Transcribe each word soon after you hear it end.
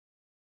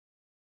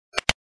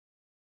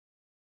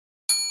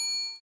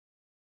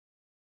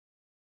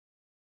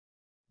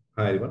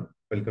Hi everyone,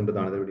 welcome to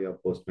another video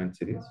of Postman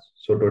series.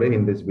 So today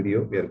in this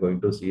video, we are going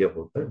to see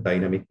about the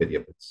dynamic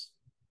variables.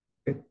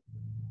 Okay.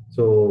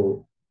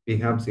 So we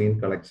have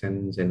seen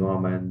collections,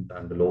 environment,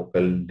 and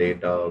local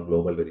data,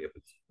 global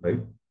variables,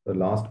 right? The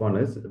last one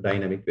is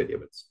dynamic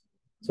variables.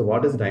 So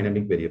what is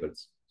dynamic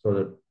variables? So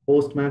the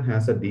Postman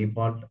has a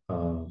default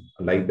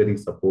library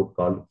support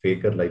called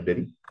Faker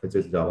library, which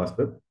is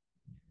JavaScript.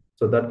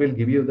 So that will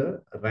give you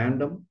the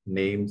random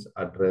names,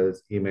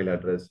 address, email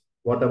address,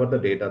 whatever the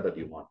data that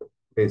you want.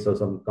 Okay, so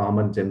some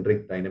common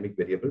generic dynamic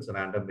variables,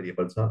 random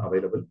variables are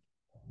available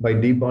by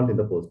default in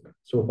the Postman.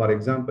 So for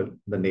example,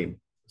 the name.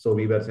 So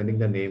we were sending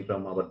the name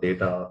from our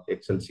data,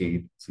 Excel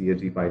sheet,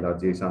 CSV file or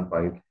JSON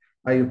file,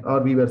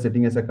 or we were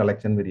setting as a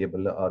collection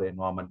variable or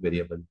environment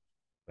variable,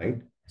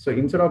 right? So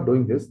instead of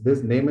doing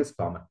this name is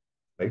common,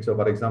 right? So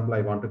for example,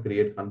 I want to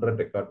create 100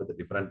 record with a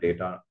different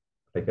data,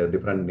 like a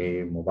different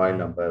name, mobile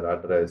number,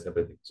 address,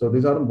 everything. So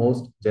these are the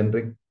most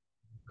generic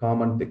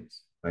common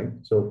things, right?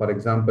 So for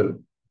example,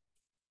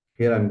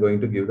 here I'm going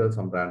to give them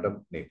some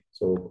random name.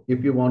 So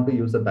if you want to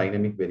use the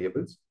dynamic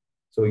variables,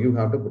 so you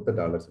have to put the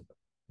dollar symbol.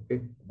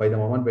 Okay. By the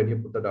moment when you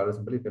put the dollar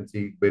symbol, you can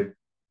see bit,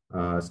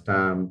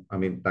 stamp,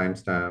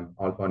 timestamp,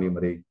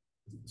 alphanumeric.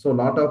 So a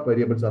lot of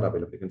variables are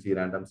available. You can see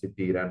random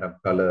city, random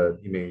color,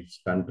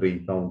 image,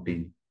 country,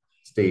 county,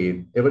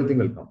 state, everything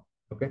will come.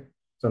 Okay.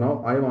 So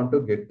now I want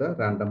to get the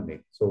random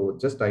name. So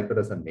just type it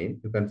as a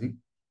name. You can see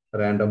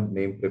random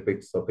name,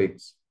 prefix,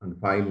 suffix, and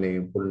file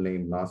name, full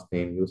name, last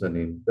name,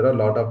 username. There are a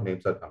lot of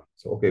names are coming.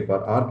 So, okay,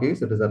 for our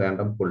case, it is a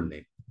random full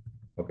name.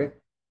 Okay.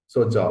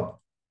 So job.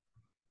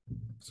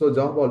 So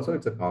job also,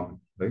 it's a common,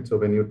 right? So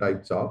when you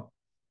type job,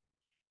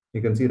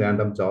 you can see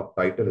random job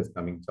title is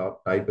coming, job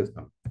type is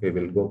coming. Okay,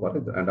 we'll go for a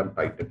random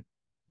title.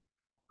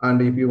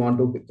 And if you want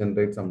to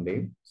generate some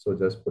name, so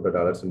just put a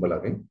dollar symbol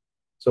again.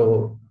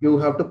 So you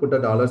have to put a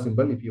dollar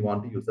symbol if you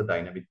want to use the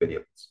dynamic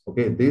variables.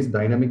 Okay, these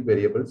dynamic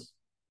variables,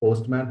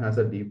 Postman has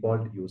a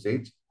default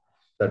usage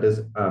that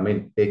is,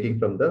 taking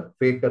from the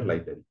Faker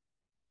library.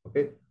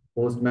 Okay,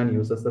 Postman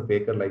uses the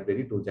Faker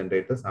library to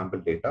generate the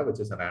sample data, which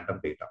is a random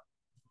data.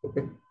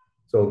 Okay,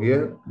 so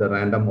here the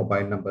random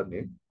mobile number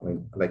name,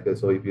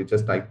 so if you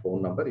just type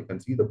phone number, you can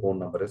see the phone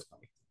number is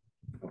coming.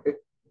 Okay,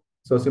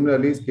 so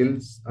similarly,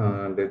 skills,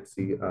 let's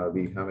see,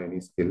 we have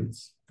any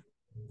skills.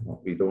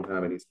 No, we don't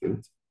have any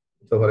skills.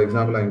 So for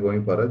example, I'm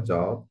going for a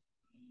job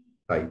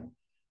type.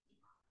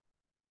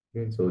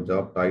 Okay, so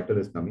job title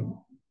is coming.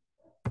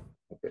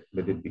 Okay,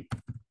 let it be.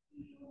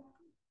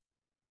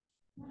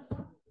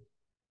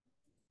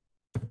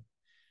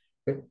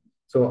 Okay,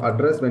 so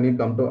address, when you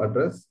come to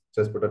address,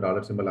 just put a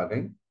dollar symbol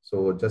again.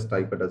 So just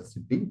type it as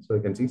city. So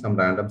you can see some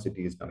random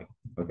city is coming.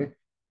 Okay,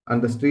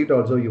 and the street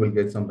also, you will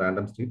get some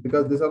random street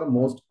because these are the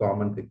most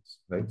common things,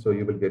 right? So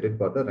you will get it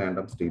for the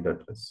random street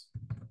address.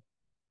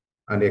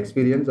 And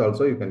experience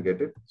also, you can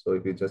get it. So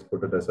if you just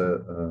put it as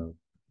a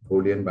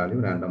Boolean value,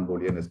 random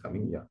Boolean is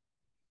coming. Yeah,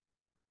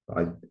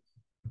 I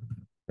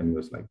can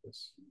use like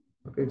this.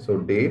 Okay, so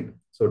date.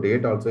 So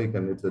date also, you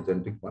can, it's a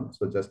generic one.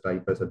 So just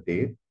type as a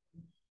date.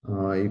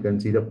 You can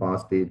see the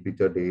past date,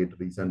 future date,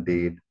 recent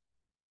date,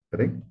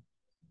 correct?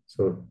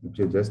 So if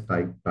you just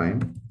type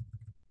time,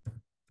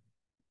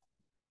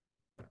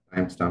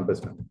 timestamp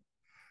is coming.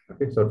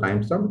 Okay, so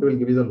timestamp, it will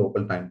give you the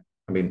local time,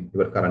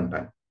 your current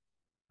time.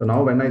 So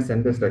now when I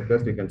send this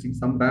request, you can see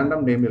some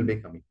random name will be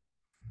coming.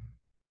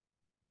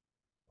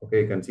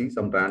 Okay, you can see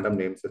some random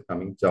names is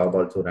coming, job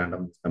also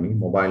random is coming,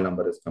 mobile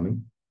number is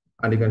coming.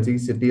 And you can see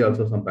city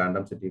also, some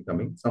random city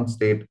coming, some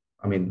state.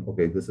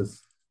 Okay, this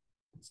is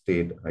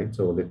state, right?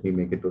 So let me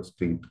make it to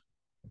street.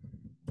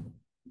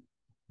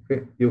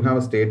 Okay, you have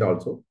a state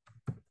also.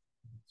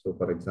 So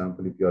for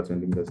example, if you are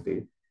sending the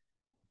state,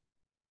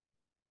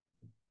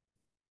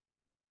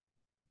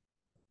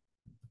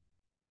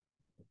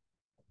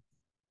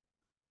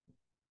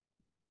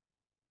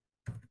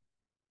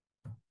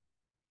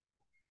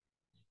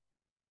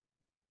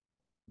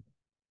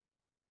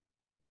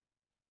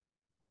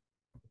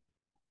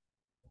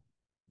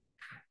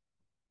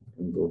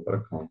 you can go for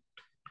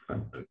a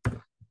country.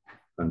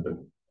 So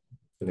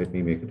let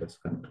me make it as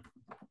country.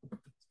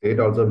 State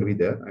also will be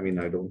there.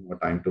 I don't have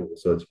time to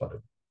search for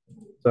it.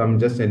 So I'm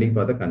just sending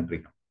for the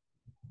country.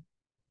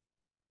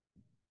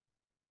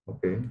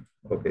 Okay,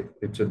 okay,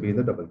 it should be in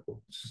the double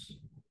quotes.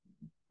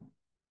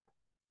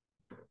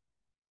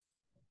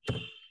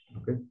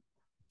 Okay,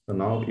 so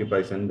now if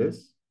I send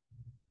this,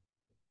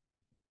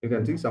 you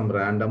can see some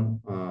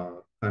random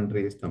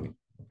country is coming.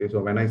 Okay, so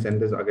when I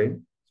send this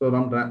again, so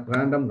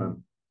random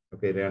none.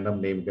 Okay, random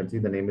name, you can see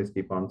the name is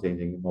keep on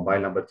changing, mobile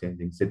number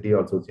changing, city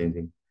also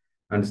changing,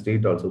 and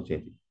street also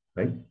changing,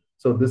 right?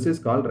 So this is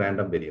called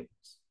random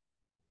variables.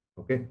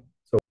 Okay,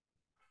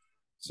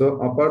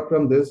 so apart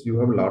from this, you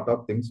have a lot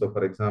of things. So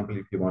for example,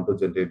 if you want to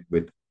generate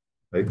width,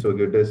 right? So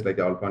it is like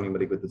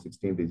alphanumeric with the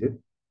 16 digit.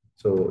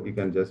 So you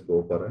can just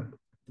go for a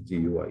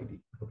GUID.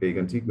 Okay, you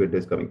can see width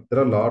is coming. There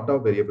are a lot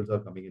of variables are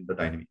coming in the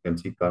dynamic. You can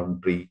see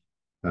country,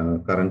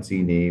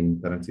 currency name,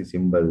 currency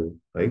symbol,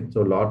 right?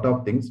 So a lot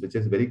of things which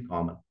is very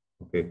common.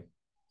 Okay.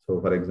 So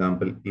for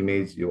example,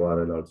 image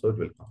URL also it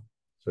will come.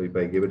 So if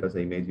I give it as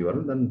an image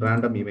URL, then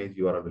random image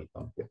URL will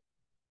come here.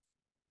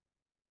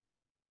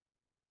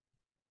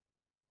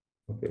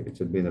 Okay, it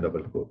should be in the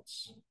double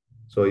quotes.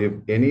 So if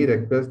any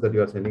request that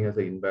you are sending as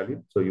an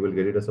invalid, so you will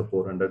get it as a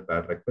 400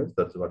 bad request.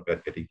 That's what we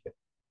are getting here.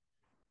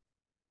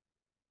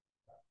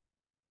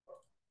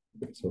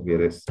 Okay, so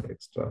here is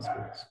extra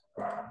space.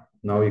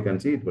 Now you can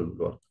see it will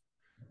work.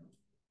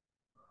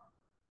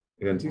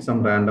 You can see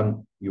some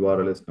random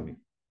URL is coming.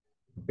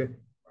 Okay.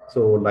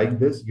 So like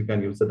this, you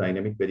can use the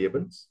dynamic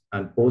variables,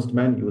 and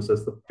Postman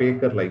uses the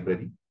Faker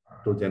library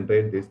to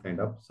generate this kind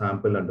of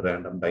sample and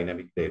random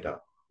dynamic data.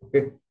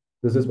 Okay.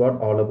 This is what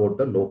all about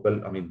the local,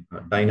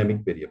 dynamic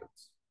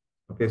variables.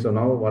 Okay. So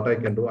now what I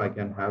can do, I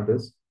can have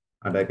this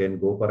and I can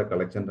go for a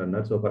collection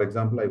runner. So for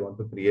example, I want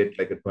to create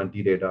like a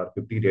 20 data or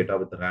 50 data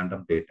with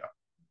random data.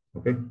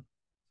 Okay.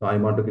 So I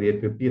want to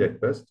create 50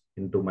 requests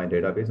into my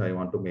database. I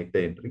want to make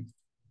the entries.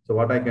 So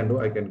what I can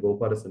do, I can go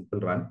for a simple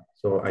run.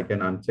 So I can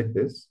uncheck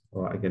this,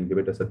 or I can give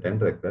it as a 10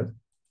 request.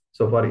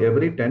 So for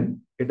every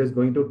 10, it is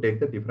going to take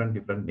the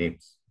different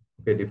names,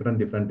 okay,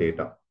 different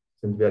data,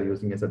 since we are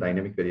using as a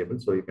dynamic variable.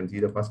 So you can see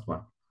the first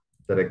one,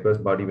 the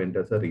request body went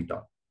as a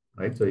Rita,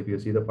 right? So if you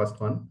see the first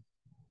one,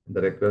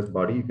 the request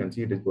body, you can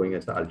see it is going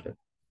as a alter,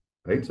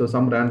 right? So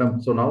some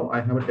random, so now I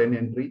have a 10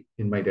 entry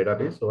in my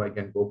database, so I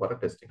can go for a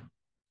testing,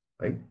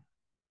 right?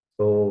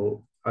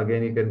 So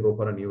again, you can go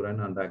for a new run,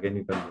 and again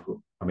you can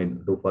go,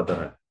 do further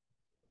run.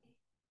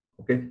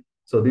 Okay.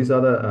 So these are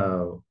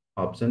the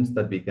options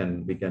that we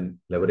can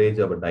leverage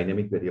our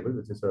dynamic variable,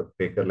 which is a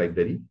Faker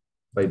library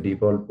by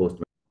default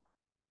Postman.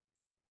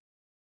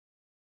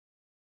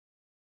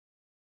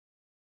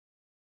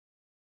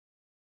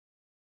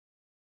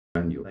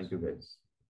 Thank you guys.